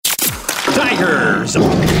Tigers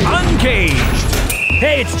Uncaged.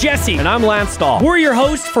 Hey, it's Jesse. And I'm Lance Stahl. We're your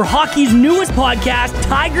hosts for hockey's newest podcast,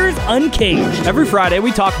 Tigers Uncaged. Every Friday,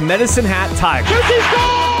 we talk Medicine Hat Tigers.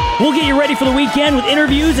 We'll get you ready for the weekend with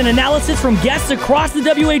interviews and analysis from guests across the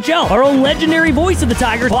WHL. Our own legendary voice of the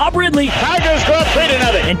Tigers, Bob Ridley. Tigers go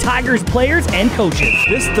 3-0. And Tigers players and coaches.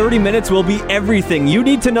 This 30 minutes will be everything you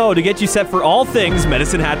need to know to get you set for all things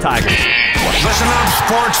Medicine Hat Tigers. Listen up,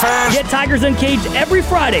 sports fans. Get Tigers Uncaged every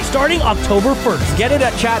Friday, starting October 1st. Get it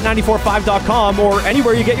at chat945.com or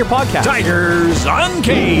anywhere you get your podcast. Tigers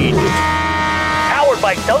Uncaged. Powered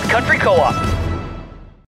by South Country Co-op.